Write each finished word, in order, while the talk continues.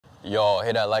Yo,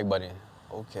 hit that like button.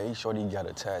 Okay, shorty got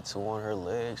a tattoo on her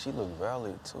leg. She look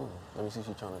valid too. Let me see if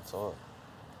she's trying to talk.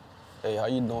 Hey, how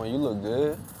you doing? You look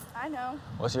good. I know.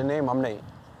 What's your name? I'm Nate.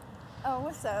 Oh,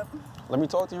 what's up? Let me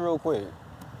talk to you real quick.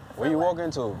 Where you walking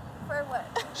to? For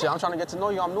what? Shit, I'm trying to get to know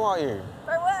you. I'm new out here.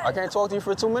 For what? I can't talk to you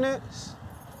for 2 minutes.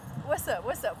 What's up?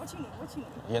 What's up? What you need? What you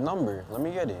need? Your number. Let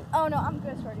me get it. Oh, no, I'm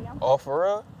good, shorty. I'm good. Oh, for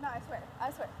real? No, I swear.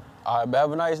 I swear. All right,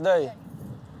 have a nice day. Yeah.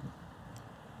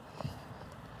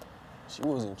 She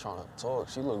wasn't trying to talk.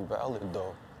 She looked valid,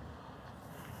 though.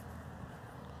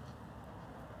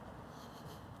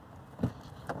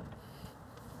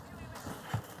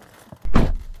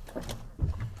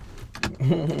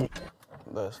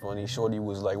 That's funny. Shorty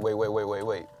was like, wait.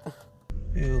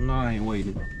 Hell no, I ain't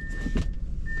waiting.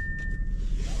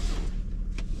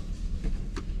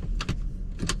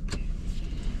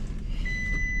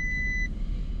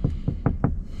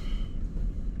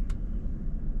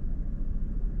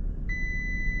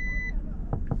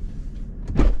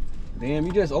 Damn,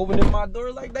 you just opening my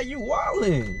door like that? You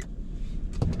wildin'.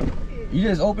 You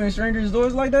just opening strangers'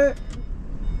 doors like that?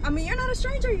 I mean, you're not a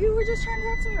stranger. You were just trying to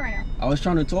talk to me right now. I was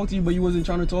trying to talk to you, but you wasn't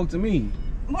trying to talk to me.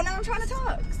 Well, now I'm trying to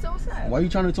talk. So what's up? Why you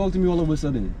trying to talk to me all of a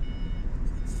sudden?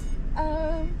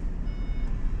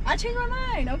 I changed my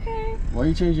mind, okay? Why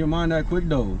you change your mind that quick,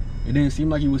 though? It didn't seem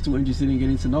like you was too interested in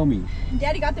getting to know me.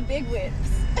 Daddy got the big whips.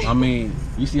 I mean,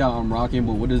 you see how I'm rocking,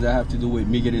 but what does that have to do with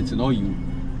me getting to know you?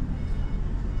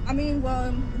 I mean,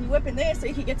 well, you whipping this so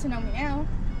you can get to know me now.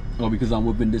 Oh, because I'm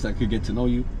whipping this, I could get to know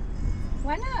you?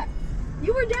 Why not?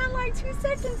 You were down like 2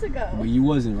 seconds ago. But you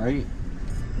wasn't, right?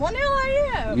 Well, now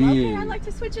I am. Yeah. Okay, I like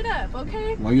to switch it up,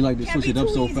 okay? Why you like to Can't switch be it up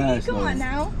too so easy. fast, Come though? on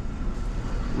now.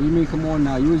 What do you mean, come on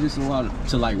now? You was just allowed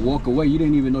to, like, walk away. You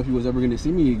didn't even know if you was ever going to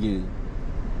see me again.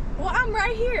 Well, I'm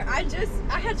right here. I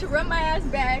had to run my ass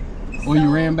back. Oh, you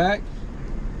ran back?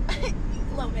 A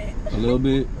little bit. A little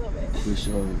bit? A little bit. For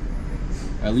sure.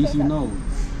 At least you know.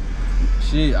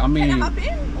 Shit, I mean... Can I hop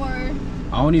in,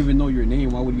 or...? I don't even know your name.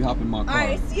 Why would you hop in my car?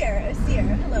 Alright, Sierra.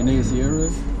 Hello. Your name is Sierra?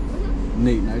 Mm-hmm.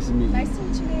 Nate, nice to meet you. Nice to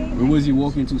meet you, Nate. Where was you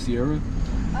walking to, Sierra?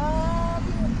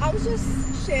 I was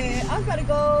just, I was about to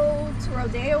go to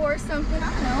Rodeo or something. I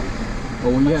don't know.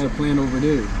 Or when you had a plan over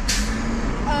there?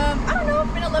 I don't know.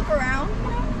 Finna look around,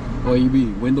 you know? Or you be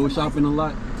window shopping a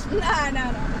lot? Nah.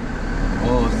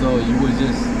 Oh, so you was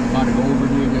just about to go over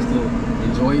there just to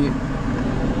enjoy it?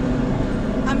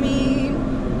 I mean,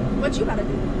 what you about to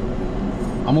do?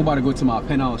 I'm about to go to my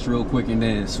penthouse real quick and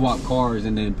then swap cars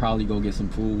and then probably go get some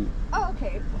food. Oh,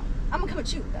 okay. I'm gonna come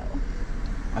with you, though.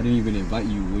 I didn't even invite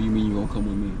you. What do you mean you gonna come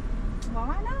with me? Well,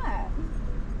 why not?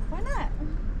 Why not?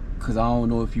 Cause I don't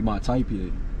know if you my type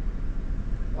yet.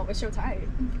 Oh, what's your type?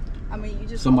 I mean, you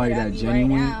just somebody that's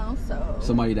genuine. Right now, so.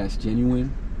 Somebody that's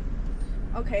genuine.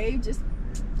 Okay, just.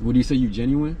 What do you say? You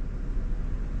genuine?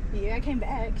 Yeah, I came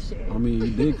back. Shit. I mean,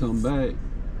 you did come back.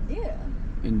 Yeah.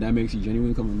 And that makes you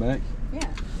genuine coming back? Yeah.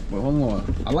 Well, hold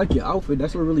on. I like your outfit.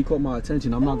 That's what really caught my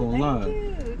attention. I'm not gonna lie.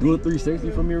 Do a 360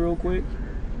 for me real quick.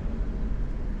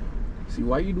 See,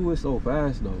 why you do it so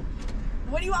fast though?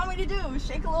 What do you want me to do?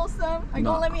 Shake a little something? Are you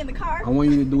gonna let me in the car? I want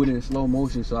you to do it in slow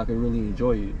motion so I can really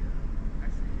enjoy it.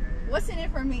 What's in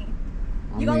it for me?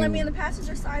 You gonna let me in the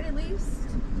passenger side at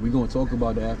least? We gonna talk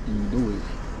about that after you do it.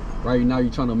 Right now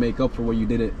you're trying to make up for what you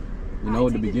did it, you know,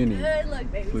 at the beginning. Good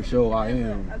look, baby. For sure, I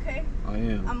am. Look, okay? I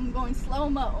am. I'm going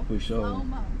slow-mo. For sure.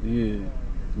 Slow-mo. Yeah.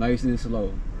 Nice and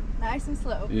slow. Nice and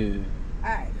slow. Yeah.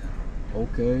 Alright.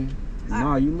 Okay.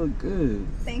 Nah, you look good.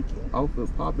 Thank you.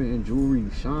 Outfit popping and jewelry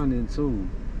shining too.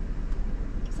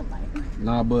 Some light.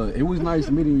 Nah, but it was nice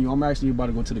meeting you. I'm actually about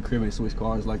to go to the crib and switch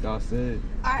cars like I said.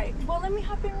 Alright, well let me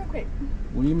hop in real quick.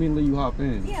 What do you mean let you hop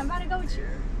in? Yeah, I'm about to go with you.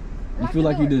 You feel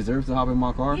like you deserve to hop in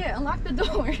my car? Yeah, unlock the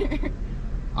door.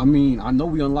 I mean, I know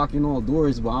we unlocking all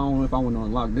doors, but I don't know if I want to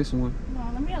unlock this one. No,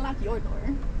 let me unlock your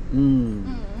door.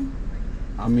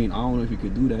 I mean, I don't know if you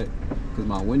could do that because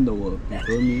my window up, you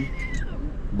feel me?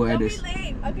 But don't be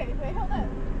late. Okay, wait, hold up.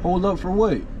 Hold up for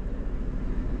what?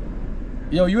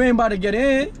 Yo, you ain't about to get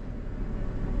in.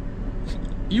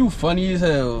 You funny as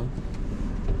hell.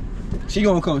 She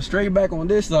gonna come straight back on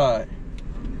this side.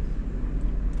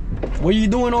 What are you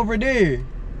doing over there?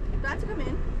 Got to come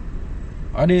in.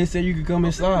 I didn't say you could come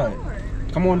inside.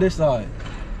 Come on this side.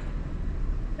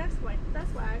 That's why.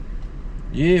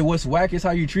 Yeah, what's whack is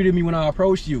how you treated me when I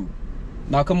approached you.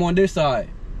 Now come on this side.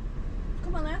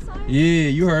 Come on that side? Yeah,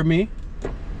 you heard me.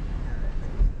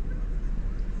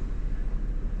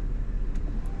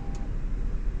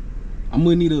 I'm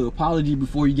gonna need an apology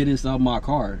before you get inside my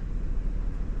car.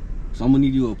 So I'm gonna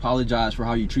need you to apologize for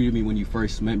how you treated me when you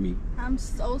first met me. I'm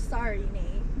so sorry,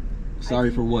 Nate.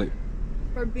 Sorry for what?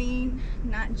 for being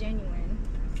not genuine.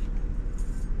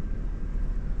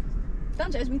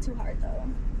 Don't judge me too hard though.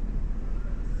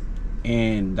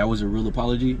 And that was a real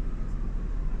apology?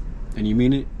 And you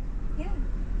mean it? Yeah.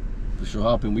 For sure,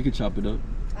 hop in. We can chop it up.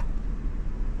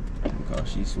 Because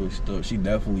she switched up. She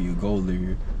definitely a gold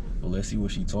digger. But let's see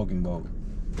what she talking about.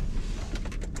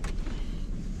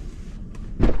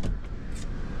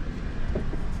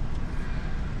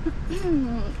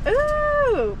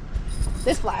 Ooh.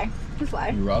 This fly. You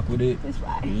rock with it? This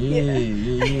fly. Yeah.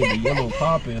 The yellow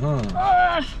popping,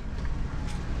 huh?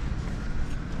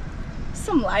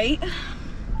 Some light.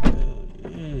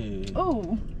 Yeah.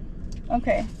 Oh.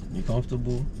 Okay. You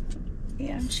comfortable?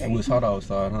 Yeah, I'm sure. It was hot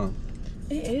outside, huh?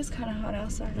 It is kind of hot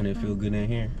outside. And it feel good in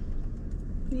here?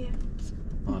 Yeah.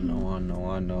 I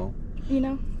know. You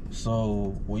know?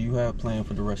 So, what you have planned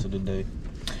for the rest of the day?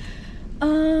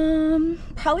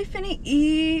 Probably finna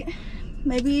eat.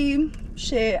 Maybe,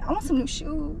 shit, I want some new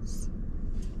shoes.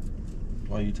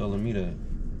 Why are you telling me that?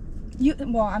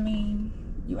 Well, I mean,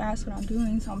 you asked what I'm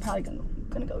doing, so I'm probably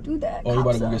gonna go do that. Oh, you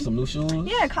about to go get some new shoes?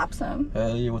 Yeah, cop some.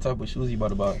 Hell yeah, what type of shoes you about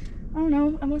to buy? I don't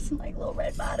know. I want some like little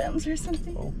red bottoms or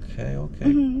something. Okay.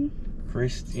 Mm-hmm.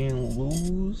 Christian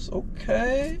Lou's.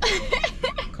 Okay.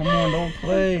 Come on, don't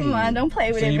play. Come on, don't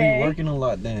play with so it, you babe. be working a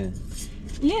lot then?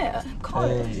 Yeah, of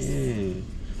course. Yeah.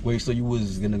 Wait, so you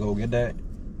was gonna go get that?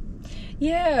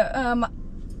 Yeah,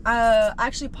 I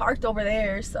actually parked over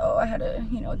there, so I had to,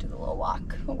 do the little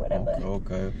walk or whatever.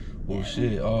 Okay. Well, yeah.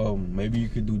 Shit. Maybe you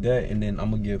could do that, and then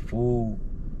I'm gonna get food,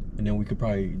 and then we could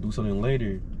probably do something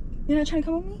later. You're not trying to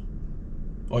come with me?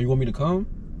 Oh, you want me to come?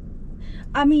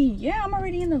 I mean, yeah, I'm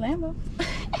already in the Lambo.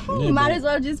 You might as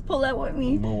well just pull up with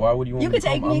me. But why would you want me to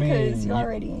come? You could take me because you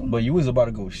already... But you was about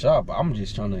to go shop. I'm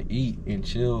just trying to eat and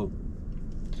chill.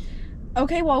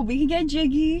 Okay, well, we can get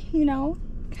jiggy,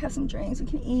 have some drinks, we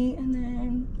can eat, and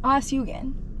then I'll ask you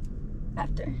again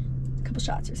after a couple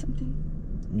shots or something.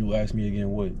 You ask me again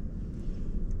what?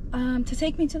 To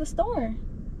take me to the store.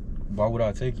 Why would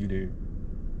I take you there?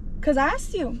 Because I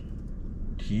asked you.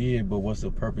 Yeah, but what's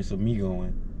the purpose of me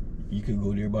going? You could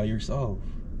go there by yourself.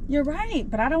 You're right,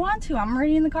 but I don't want to. I'm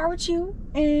already in the car with you,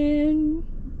 and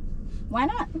why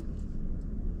not?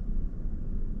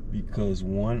 Because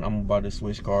 1, I'm about to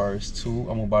switch cars. 2,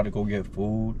 I'm about to go get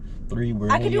food. 3, we're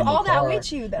I can do all that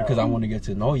with you, though. Because I want to get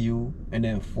to know you. And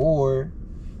then 4...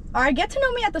 All right, get to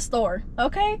know me at the store,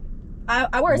 okay?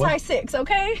 I wear a size 6,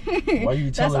 okay? Why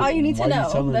you telling, That's all you need to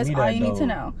know. That's all you need to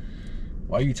know.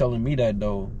 Why are you telling me that,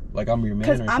 though? Like I'm your man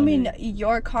or something? Because I'm in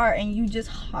your car and you just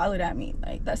hollered at me.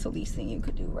 Like, that's the least thing you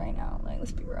could do right now. Like,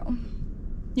 let's be real.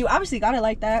 You obviously got it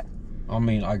like that. I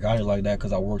mean, I got it like that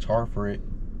because I worked hard for it.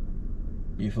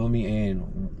 You feel me?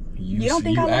 And you don't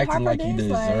think you I acting like you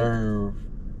deserve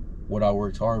what I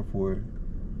worked hard for.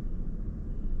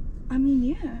 I mean,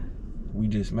 yeah. We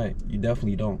just met. You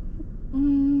definitely don't.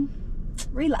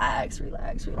 Relax.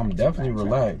 I'm definitely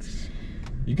relaxed.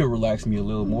 You can relax me a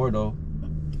little more, though.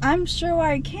 I'm sure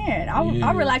I can.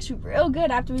 I'll relax you real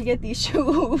good after we get these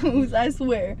shoes. I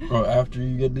swear. Or after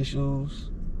you get the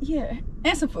shoes? Yeah.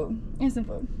 And some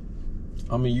food.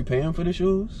 I mean, you paying for the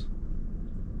shoes?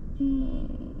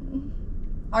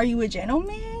 Are you a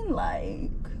gentleman? Like...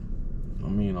 I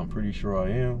mean, I'm pretty sure I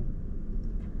am.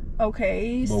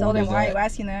 Okay, but so then why are you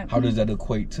asking that? How does that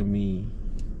equate to me?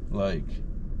 Like...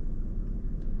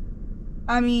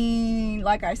 I mean,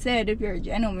 like I said, if you're a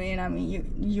gentleman, I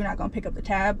mean, you're not gonna pick up the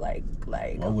tab, like.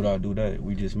 Why would I do that?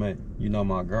 We just met. You're not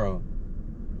my girl.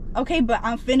 Okay, but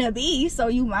I'm finna be, so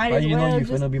you might as well. How you know you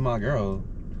finna be my girl?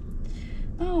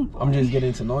 Oh boy. I'm just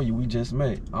getting to know you. We just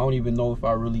met. I don't even know if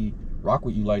I really rock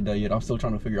with you like that yet. I'm still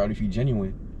trying to figure out if you're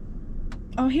genuine.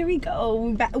 Oh, here we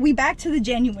go. We back to the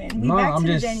genuine.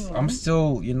 I'm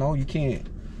still, you can't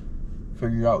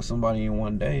figure out somebody in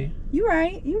one day. You're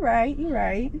right. Yeah,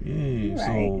 you're so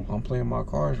right. I'm playing my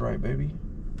cards right, baby.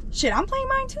 Shit, I'm playing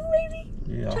mine too, baby.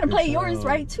 Yeah, I'm trying to play yours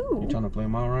right too. You trying to play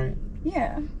mine right?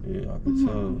 Yeah. Yeah, I can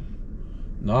tell.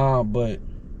 Nah, but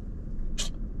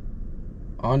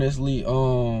honestly, you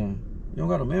don't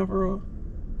got a man for real?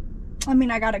 I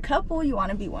mean, I got a couple. You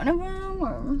want to be one of them,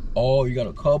 or? Oh, you got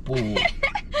a couple.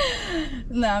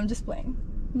 No, I'm just playing.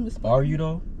 Are you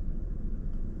though?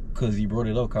 Cause you brought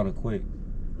it up kind of quick.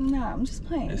 No, I'm just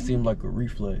playing. It seemed like a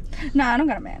reflex. Nah, I don't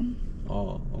got a man.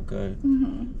 Oh, okay.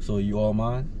 So you all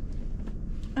mine?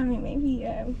 I mean, maybe,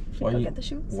 yeah. Should we go get the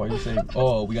shoes? Why you say,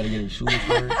 oh, we gotta get his shoes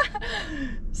first?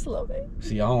 Just a little bit.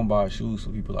 See, I don't buy shoes for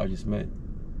people I just met.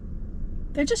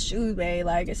 They're just shoes, babe.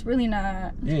 Like, it's really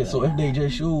not. Yeah, so if they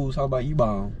just shoes, how about you buy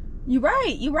them? You're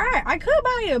right. I could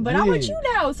buy it, but I'm with you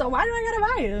now, so why do I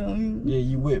gotta buy them? Yeah,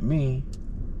 you with me,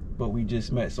 but we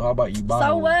just met, so how about you buy them?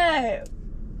 So what?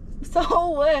 So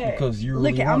what? Because you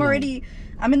really look,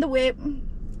 I'm in the whip.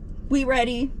 We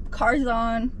ready. Car's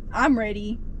on. I'm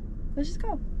ready. Let's just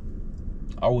go.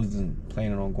 I wasn't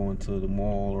planning on going to the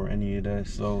mall or any of that,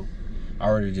 so I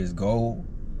already just go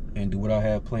and do what I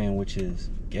had planned, which is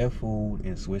get food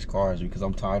and switch cars, because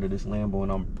I'm tired of this Lambo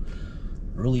and I'm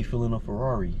really feeling a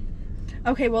Ferrari.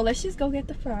 Okay, well, let's just go get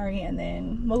the Ferrari and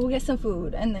then we'll go get some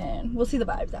food and then we'll see the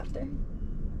vibes after.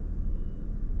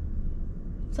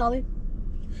 Solid?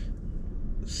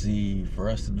 See, for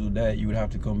us to do that, you would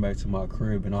have to come back to my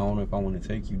crib, and I don't know if I want to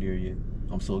take you there yet.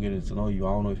 I'm still getting to know you.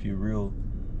 I don't know if you're real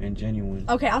and genuine.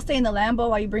 Okay, I'll stay in the Lambo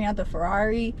while you bring out the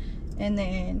Ferrari, and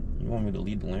then... You want me to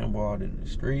leave the Lambo out in the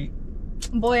street?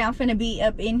 Boy, I'm finna be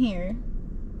up in here.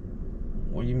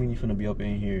 What do you mean you finna be up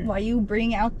in here? While you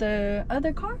bring out the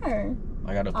other car.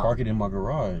 I gotta park it in my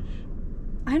garage.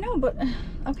 I know, but...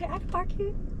 Okay, I can park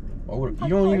it. You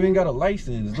don't even got a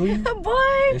license, do you? Boy!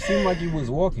 It seemed like you was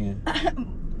walking.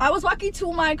 I was walking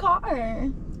to my car.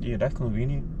 Yeah, that's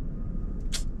convenient.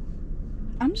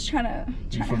 I'm just trying to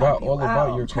You forgot all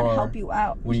about your trying to car help you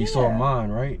out. when you saw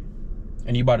mine, right?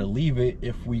 And you about to leave it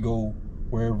if we go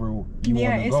wherever you want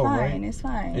to go, right? Yeah, it's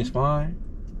fine. It's fine?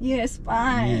 Yeah, it's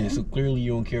fine. Yeah, so clearly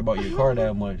you don't care about your car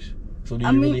that much. So do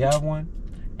you really have one?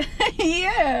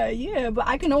 yeah, but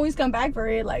I can always come back for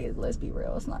it. Like, let's be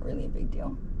real, it's not really a big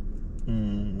deal.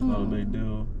 It's not a big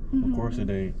deal. Of course it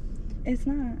ain't. It's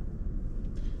not.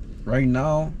 Right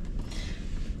now,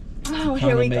 oh,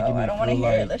 here we go. I don't want to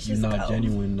hear it. like Let's you're just not go.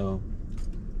 genuine though.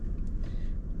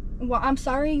 Well, I'm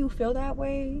sorry you feel that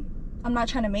way. I'm not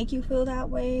trying to make you feel that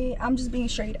way. I'm just being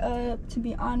straight up, to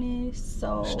be honest.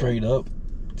 So straight up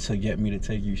to get me to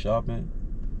take you shopping?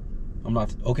 I'm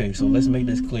not. Okay, so let's make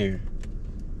this clear.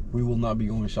 We will not be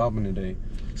going shopping today.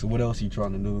 So what else are you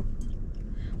trying to do?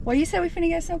 Well, you said we finna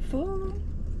get some food.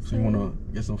 So you wanna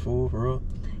get some food for real?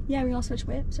 Yeah, we gonna switch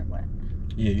whips or what?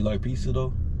 Yeah, you like pizza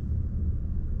though?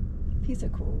 Pizza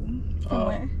cool. From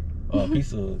where?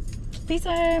 Pizza.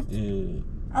 Pizza. Yeah.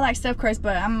 I like stuffed crust,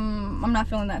 but I'm not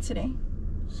feeling that today.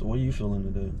 So what are you feeling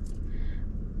today?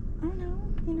 I don't know.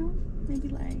 You know, maybe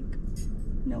like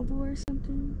Nobu or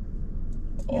something.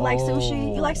 You like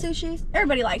sushi? You like sushi?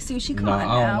 Everybody likes sushi. Come on now.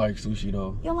 I don't like sushi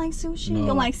though. You don't like sushi? No. You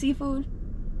don't like seafood?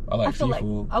 I like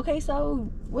seafood. Like, okay, so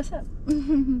what's up?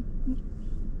 You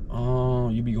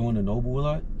be going to Nobu a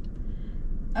lot?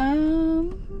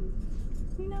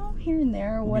 You know, here and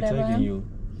there or whatever. Who be taking you?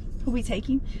 Who be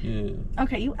taking? Yeah.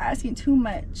 Okay, you asking too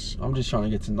much. I'm just trying to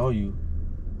get to know you.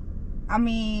 I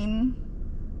mean...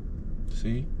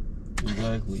 See?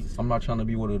 Exactly. I'm not trying to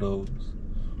be one of those.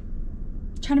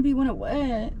 Trying to be one of what?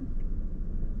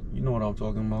 You know what I'm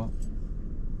talking about.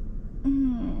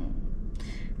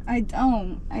 I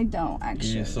don't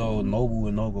actually. Yeah, so Nobu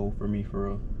and no-go for me, for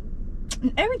real.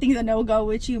 Everything's a no-go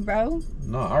with you, bro.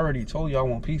 No, I already told you I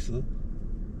want pizza.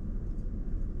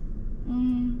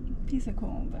 Pizza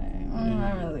cool, but I'm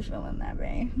not really feeling that,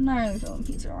 babe. I'm not really feeling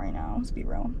pizza right now. Let's be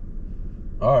real.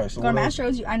 All right, so go to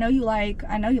Mastro's. I know you like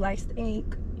steak.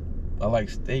 I like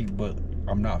steak, but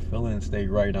I'm not feeling steak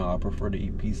right now. I prefer to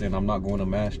eat pizza, and I'm not going to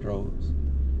Mastro's.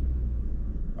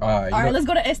 All right, let's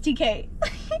go to STK.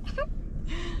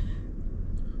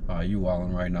 You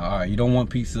wilding right now. All right, you don't want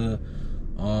pizza.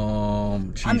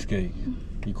 Cheesecake.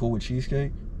 You cool with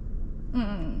cheesecake?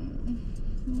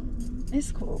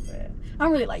 It's cool, but I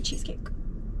don't really like cheesecake.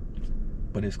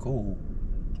 But it's cool.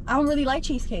 I don't really like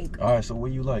cheesecake. All right, so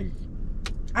what you like?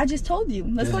 I just told you.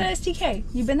 Let's go to STK.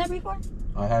 You been there before?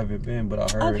 I haven't been, but I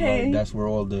heard like that's where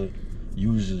all the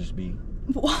users be.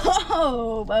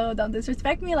 Whoa, don't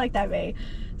disrespect me like that, babe.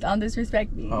 Don't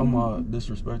disrespect me. I'm not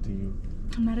disrespecting you.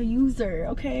 I'm not a user,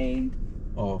 okay?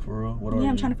 Oh, for real? What are you? Yeah,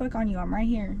 I'm trying to fuck on you. I'm right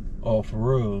here. Oh, for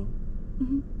real?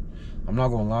 I'm not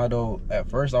gonna lie though. At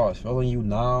first I was feeling you.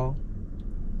 Now,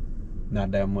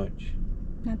 not that much.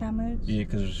 Not that much? Yeah,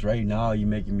 because right now you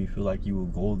making me feel like you a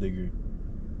gold digger.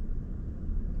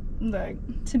 Look,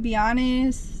 to be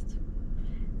honest,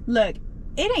 look,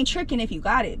 it ain't tricking if you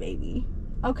got it, baby.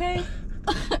 Okay?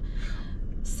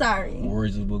 Sorry.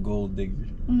 Words of a gold digger.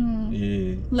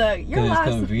 Yeah. Look,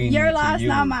 your loss,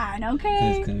 not mine, okay?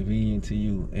 Because it's convenient to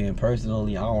you. And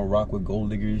personally, I don't rock with gold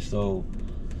diggers, so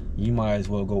you might as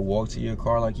well go walk to your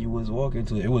car like you was walking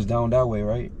to it. It was down that way,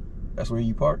 right? That's where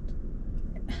you parked?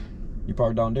 You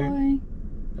parked down there? Boy.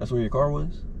 That's where your car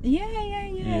was? Yeah,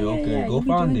 okay. Yeah. Go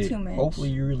find it.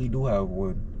 Hopefully you really do have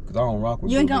one. Because I don't rock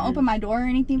with you ain't gold gonna diggers. open my door or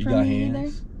anything for me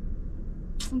hands?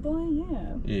 either? Boy,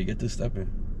 yeah. Yeah, get this stepping.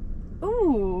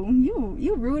 Ooh,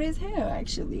 you rude as hell,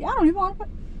 actually. I don't even want to...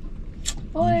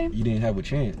 Boy. You didn't have a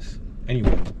chance.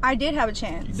 Anyway. I did have a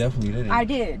chance. You definitely didn't. I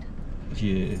did.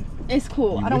 Yeah. It's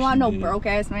cool. You I don't wish want you no did. broke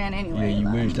ass man anyway. Yeah,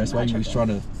 you wish. That's why you was trying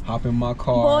to hop in my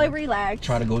car. Boy, relax.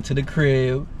 Try to go to the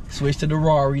crib, switch to the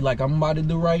Rari like I'm about to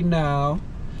do right now.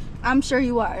 I'm sure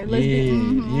you are. Let's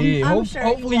yeah.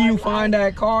 Hopefully you find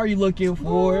that car you looking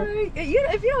for. Boy,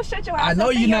 if you don't shut your ass I know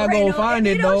up you're not gonna find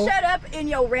it though. You don't shut up in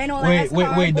your rental ass car.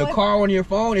 Wait. Boy. The car on your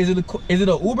phone, is it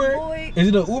a Uber? Boy. Is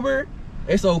it an Uber?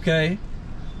 It's okay.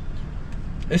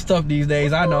 It's tough these days.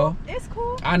 It's I cool. know. It's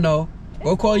cool. I know.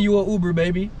 Go call you an Uber,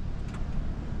 baby.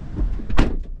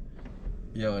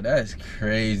 Yo, that's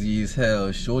crazy as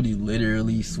hell. Shorty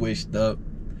literally switched up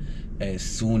as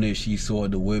soon as she saw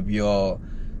the whip, y'all.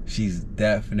 She's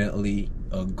definitely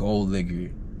a gold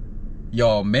digger.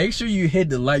 Y'all, make sure you hit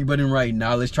the like button right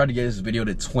now. Let's try to get this video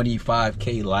to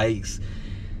 25K likes.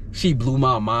 She blew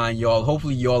my mind, y'all.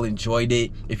 Hopefully y'all enjoyed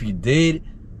it. If you did,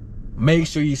 make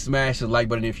sure you smash the like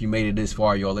button if you made it this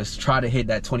far, y'all. Let's try to hit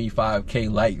that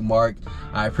 25K like mark.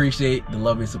 I appreciate the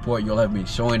love and support y'all have been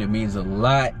showing. It means a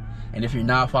lot. And if you're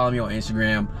not following me on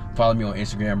Instagram, follow me on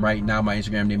Instagram right now. My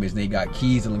Instagram name is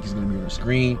NateGotKeys. The link is going to be on the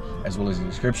screen as well as in the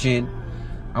description.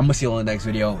 I'm going to see you on the next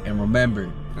video. And remember,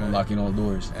 unlocking all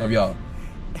doors. Love y'all.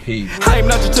 Peace. I am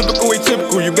not your typical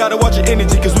atypical. You gotta watch your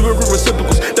energy, cause we were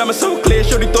reciprocals. Diamonds so clear,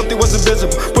 sure they thought they was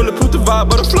invisible. Bulletproof the vibe,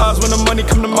 butterflies when the money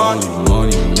come to mind. Only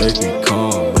money make me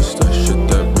calm.